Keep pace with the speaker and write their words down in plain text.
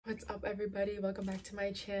What's up, everybody? Welcome back to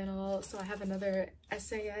my channel. So I have another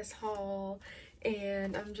SAS haul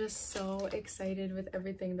and I'm just so excited with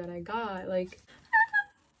everything that I got. Like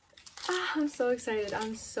I'm so excited.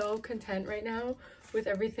 I'm so content right now with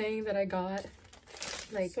everything that I got.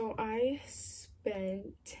 Like, so I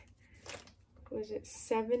spent, was it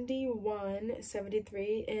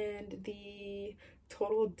 $71.73, and the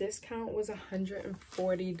total discount was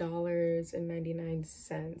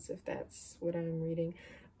 $140.99, if that's what I'm reading.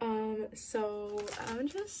 So I'm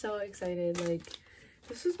just so excited. Like,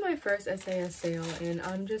 this was my first SAS sale and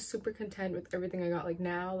I'm just super content with everything I got. Like,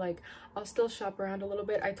 now, like, I'll still shop around a little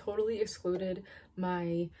bit. I totally excluded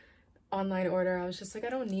my online order. I was just like, I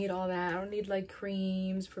don't need all that. I don't need like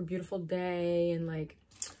creams for beautiful day and like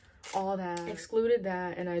all that. I excluded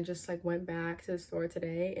that, and I just like went back to the store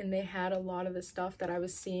today and they had a lot of the stuff that I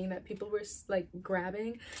was seeing that people were like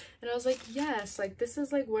grabbing, and I was like, yes, like this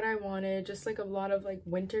is like what I wanted. Just like a lot of like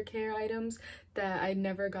winter care items that I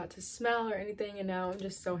never got to smell or anything, and now I'm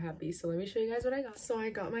just so happy. So let me show you guys what I got. So I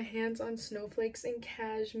got my hands on snowflakes and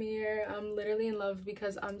cashmere. I'm literally in love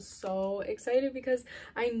because I'm so excited because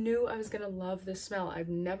I knew I was gonna love this smell. I've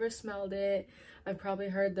never smelled it. I've probably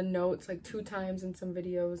heard the notes like 2 times in some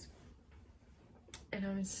videos, and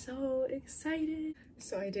I'm so excited.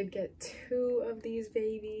 So I did get 2 of these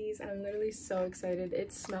babies. I'm literally so excited.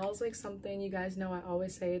 It smells like something, you guys know I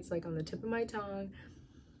always say it's like on the tip of my tongue.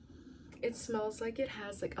 It smells like it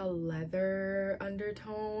has like a leather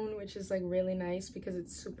undertone, which is like really nice because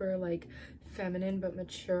it's super like feminine but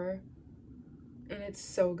mature, and it's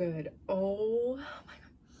so good. Oh my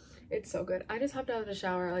god, it's so good. I just hopped out of the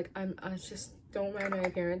shower. Like, I just don't mind my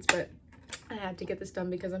appearance, but I had to get this done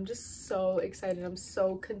because I'm just so excited. I'm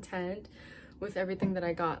so content with everything that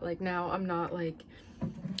I got. Like, now I'm not like,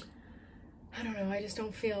 I don't know, I just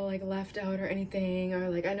don't feel like left out or anything, or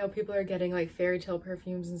like, I know people are getting like fairy tale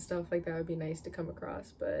perfumes and stuff like that. Would be nice to come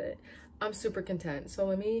across, but I'm super content. So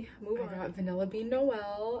let me move on. I got Vanilla Bean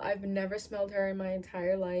Noel. I've never smelled her in my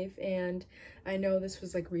entire life, and I know this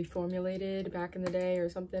was like reformulated back in the day or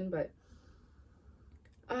something, but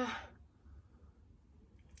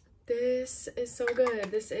this is so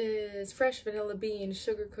good. This is fresh vanilla bean,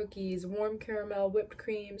 sugar cookies, warm caramel, whipped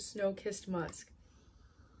cream, snow-kissed musk.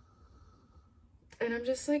 And I'm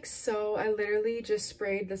just like, so I literally just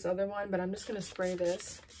sprayed this other one, but I'm just gonna spray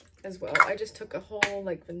this as well. I just took a whole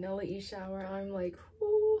like vanilla-y shower. I'm like,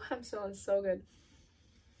 whoo, I'm smelling so good.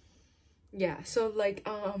 Yeah, so like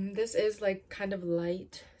this is like kind of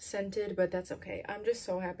light scented, but that's okay. I'm just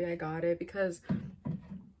so happy I got it because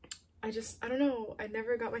I don't know, I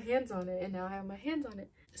never got my hands on it, and now I have my hands on it.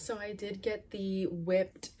 So I did get the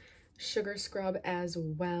whipped sugar scrub as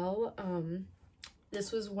well.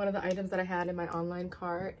 This was one of the items that I had in my online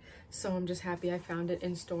cart, so I'm just happy I found it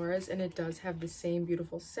in stores, and it does have the same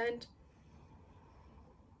beautiful scent.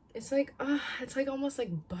 It's like almost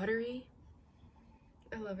like buttery.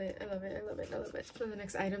 I love it. I love it. I love it. I love it. So the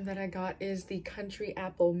next item that I got is the Country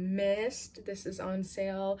Apple Mist. This is on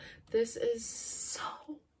sale. This is so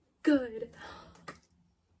good.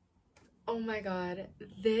 Oh my god,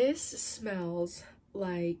 this smells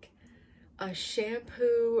like a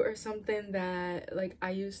shampoo or something that like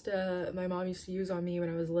my mom used to use on me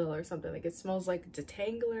when I was little or something. Like, it smells like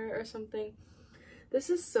detangler or something.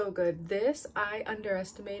 This is so good. This I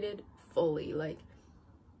underestimated fully, like,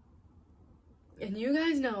 and you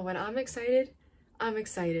guys know when I'm excited, I'm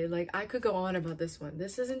excited. Like, I could go on about this one.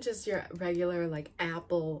 This isn't just your regular like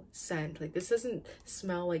apple scent. Like, this doesn't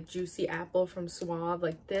smell like juicy apple from Suave.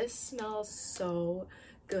 Like, this smells so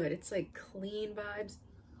good. It's like clean vibes,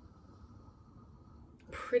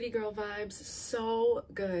 pretty girl vibes. So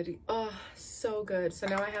good. Oh, so good. So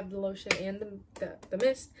now I have the lotion and the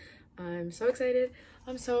mist. I'm so excited.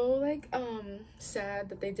 I'm so like sad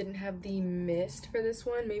that they didn't have the mist for this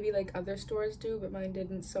one. Maybe like other stores do, but mine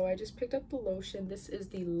didn't. So I just picked up the lotion. This is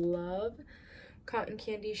the Love Cotton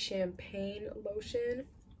Candy Champagne Lotion,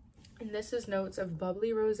 and this is notes of bubbly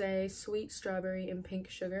rosé, sweet strawberry, and pink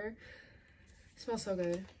sugar. It smells so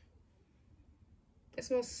good. It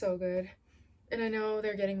smells so good. And I know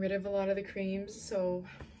they're getting rid of a lot of the creams, so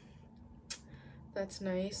that's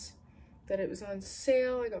nice that it was on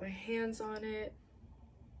sale. I got my hands on it,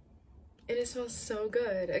 and it smells so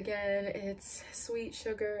good. Again, it's sweet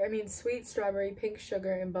strawberry, pink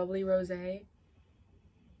sugar, and bubbly rosé.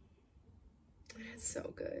 It's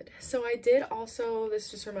so good. So I did also,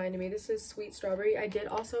 this just reminded me, this is sweet strawberry. I did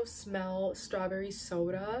also smell strawberry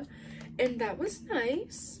soda, and that was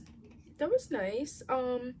nice. That was nice.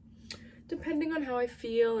 Depending on how I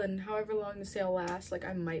feel and however long the sale lasts, like,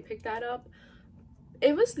 I might pick that up.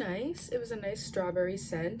 It was nice. It was a nice strawberry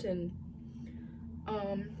scent, and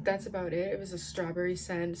That's about it. It was a strawberry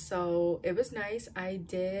scent, so it was nice. I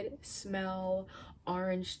did smell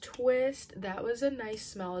orange twist. That was a nice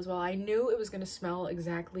smell as well. I knew it was gonna smell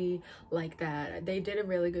exactly like that. They did a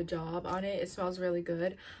really good job on it. It smells really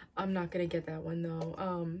good. I'm not gonna get that one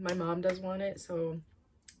though. My mom does want it, so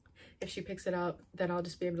if she picks it up, then I'll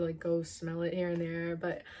just be able to like go smell it here and there.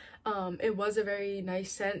 But it was a very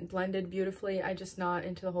nice scent, blended beautifully. I just not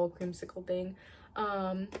into the whole creamsicle thing.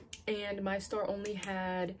 And my store only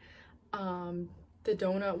had the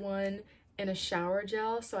donut one and a shower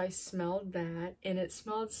gel, so I smelled that and it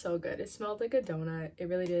smelled so good. It smelled like a donut. It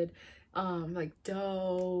really did. Like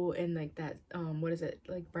dough and like that what is it,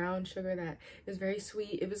 like brown sugar. That it was very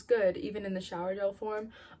sweet. It was good even in the shower gel form.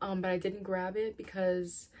 But I didn't grab it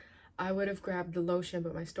because I would have grabbed the lotion,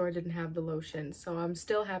 but my store didn't have the lotion, so I'm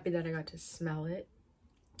still happy that I got to smell it.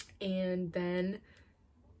 And then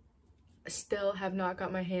still have not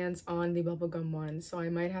got my hands on the bubblegum one, so I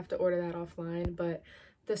might have to order that offline, but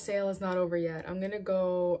the sale is not over yet. I'm gonna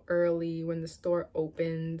go early when the store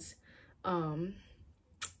opens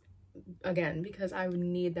again, because I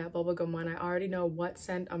need that bubblegum one. I already know what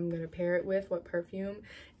scent I'm gonna pair it with, what perfume,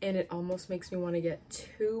 and it almost makes me want to get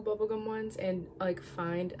 2 bubblegum ones and like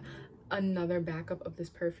find another backup of this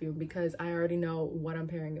perfume because I already know what I'm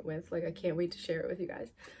pairing it with. Like, I can't wait to share it with you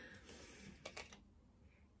guys.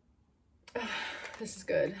 This is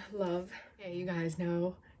good. Love. Hey, you guys,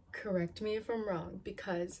 now correct me if I'm wrong,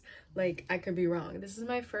 because like I could be wrong. This is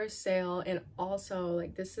my first sale, and also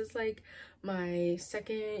like this is like my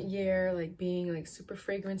second year like being like super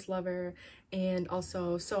fragrance lover, and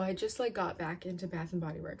also so I just like got back into Bath and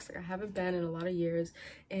Body Works. Like I haven't been in a lot of years,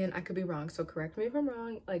 and I could be wrong, so correct me if I'm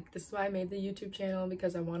wrong. Like, this is why I made the YouTube channel,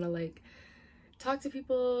 because I want to like talk to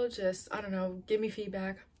people, just I don't know, give me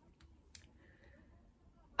feedback.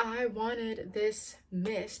 I wanted this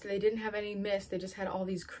mist. They didn't have any mist. They just had all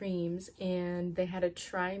these creams, and they had a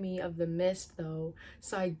try me of the mist though.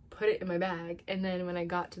 So I put it in my bag, and then when I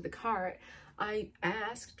got to the cart, I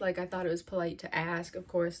asked, like I thought it was polite to ask, of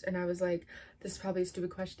course, and I was like, this is probably a stupid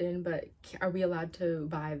question, but are we allowed to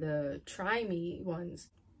buy the try me ones?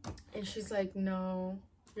 And she's like, no,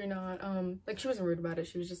 you're not. Like, she wasn't rude about it.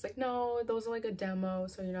 She was just like, no, those are like a demo,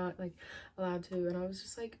 so you're not like allowed to. And I was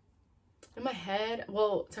just like, in my head,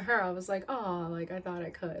 well, to her I was like, oh, like I thought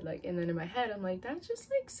I could, like, and then in my head I'm like, that's just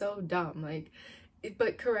like so dumb, like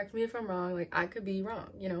but correct me if I'm wrong, like I could be wrong,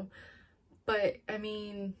 you know, but I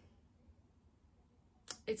mean,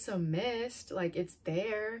 it's a mist, like it's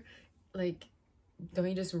there, like don't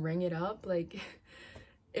you just ring it up? Like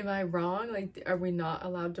am I wrong? Like, are we not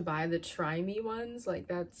allowed to buy the try me ones? Like,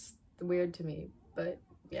 that's weird to me. But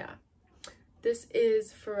yeah, this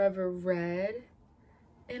is Forever Red,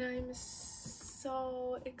 and I'm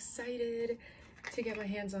so excited to get my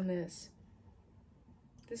hands on this.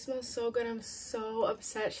 This smells so good. I'm so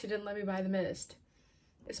upset she didn't let me buy the mist.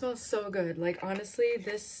 It smells so good. Like, honestly,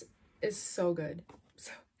 this is so good.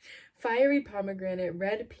 So, fiery pomegranate,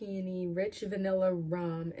 red peony, rich vanilla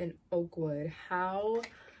rum, and oak wood. How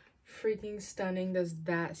freaking stunning does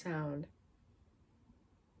that sound?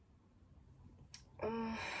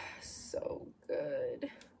 Oh, so good.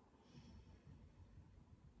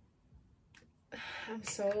 I'm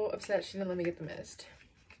so upset she didn't let me get the mist.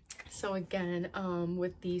 So again,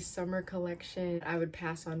 with the summer collection, I would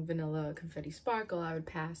pass on vanilla confetti sparkle, I would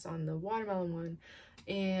pass on the watermelon one,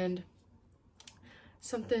 and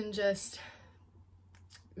something just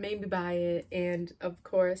made me buy it. And of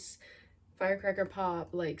course, firecracker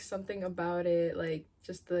pop, like something about it, like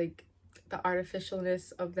just like the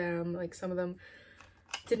artificialness of them, like some of them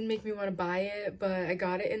didn't make me want to buy it. But I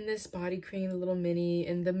got it in this body cream, the little mini,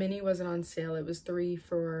 and the mini wasn't on sale. It was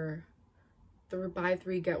buy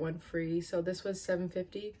 3 get 1 free, so this was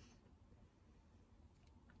 $7.50.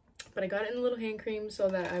 But I got it in the little hand cream so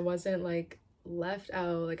that I wasn't like left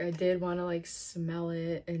out. Like, I did want to like smell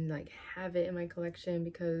it and like have it in my collection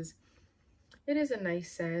because it is a nice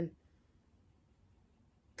scent.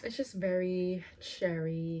 It's just very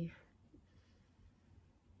cherry,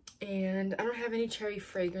 and I don't have any cherry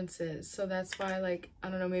fragrances, so that's why, like, I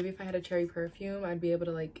don't know, maybe if I had a cherry perfume I'd be able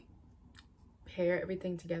to like pair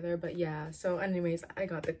everything together. But yeah, so anyways, I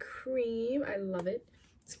got the cream. I love it.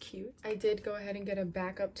 It's cute. I did go ahead and get a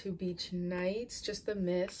backup to Beach Nights, just the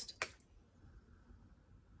mist.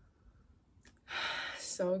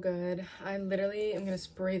 So good. I literally am gonna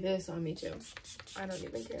spray this on me too. I don't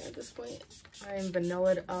even care at this point. I am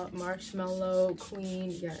vanillaed up, marshmallow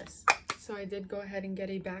queen, yes. So I did go ahead and get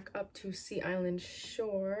a backup to Sea Island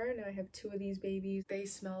Shore. Now I have 2 of these babies. They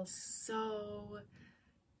smell so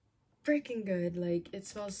freaking good. Like, it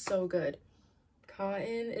smells so good.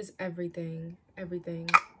 Cotton is everything. everything.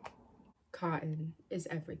 Cotton is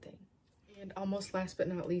everything. And almost last but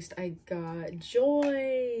not least, I got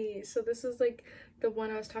Joy. So this is like the one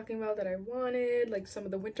I was talking about that I wanted, like some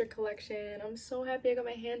of the winter collection. I'm so happy I got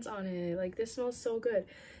my hands on it. Like, this smells so good.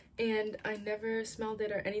 And I never smelled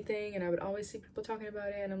it or anything, and I would always see people talking about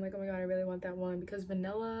it, and I'm like, oh my god, I really want that one, because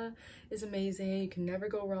vanilla is amazing. You can never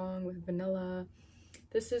go wrong with vanilla.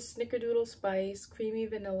 This is Snickerdoodle Spice, creamy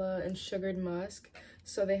vanilla, and sugared musk.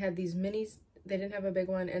 So they had these minis. They didn't have a big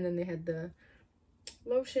one, and then they had the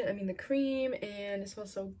the cream, and it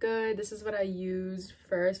smells so good. This is what I used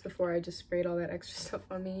first before I just sprayed all that extra stuff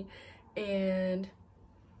on me, and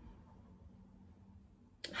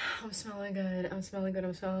I'm smelling good. I'm smelling good.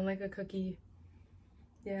 I'm smelling like a cookie.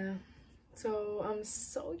 Yeah. So I'm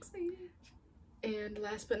so excited. And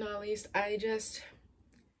last but not least, I just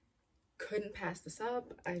couldn't pass this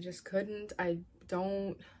up. I just couldn't. I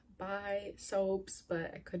don't buy soaps,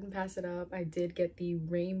 but I couldn't pass it up. I did get the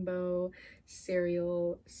rainbow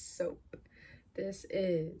cereal soap. This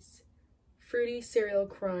is fruity cereal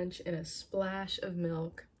crunch and a splash of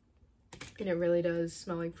milk, and it really does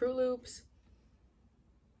smell like Fruit Loops.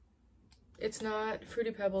 It's not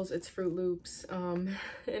Fruity Pebbles, it's Fruit Loops, and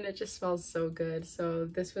it just smells so good. So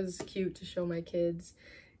this was cute to show my kids,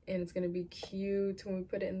 and it's gonna be cute when we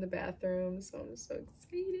put it in the bathroom, so I'm so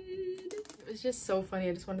excited. It was just so funny.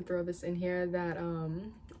 I just want to throw this in here that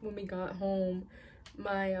when we got home,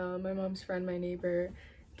 my mom's friend, my neighbor,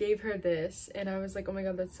 gave her this, and I was like, oh my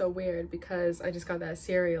god, that's so weird, because I just got that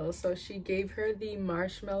cereal. So she gave her the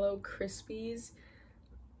Marshmallow Krispies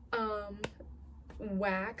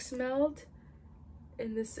wax melt,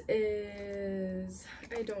 and this is,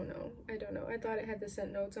 I don't know, I thought it had the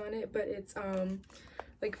scent notes on it, but it's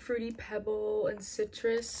like fruity pebble and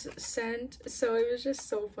citrus scent. So it was just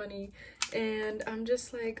so funny, and I'm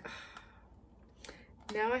just like,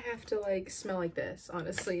 now I have to like smell like this.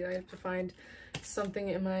 Honestly, I have to find something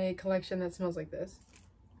in my collection that smells like this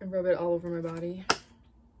and rub it all over my body.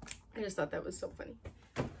 I just thought that was so funny.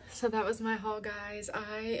 So that was my haul, guys.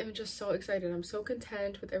 I am just so excited. I'm so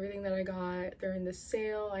content with everything that I got during this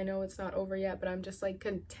sale. I know it's not over yet, but I'm just like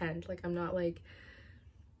content. Like, I'm not like,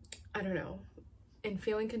 I don't know. And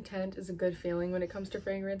feeling content is a good feeling when it comes to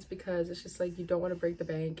fragrance, because it's just like you don't want to break the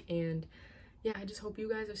bank. And yeah, I just hope you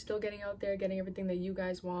guys are still getting out there, getting everything that you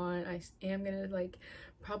guys want. I am gonna like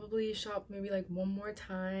probably shop maybe like one more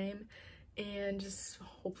time, and just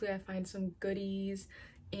hopefully I find some goodies.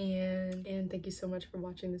 And thank you so much for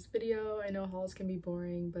watching this video. I know hauls can be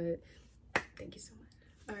boring, but thank you so much.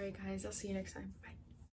 All right, guys, I'll see you next time. Bye.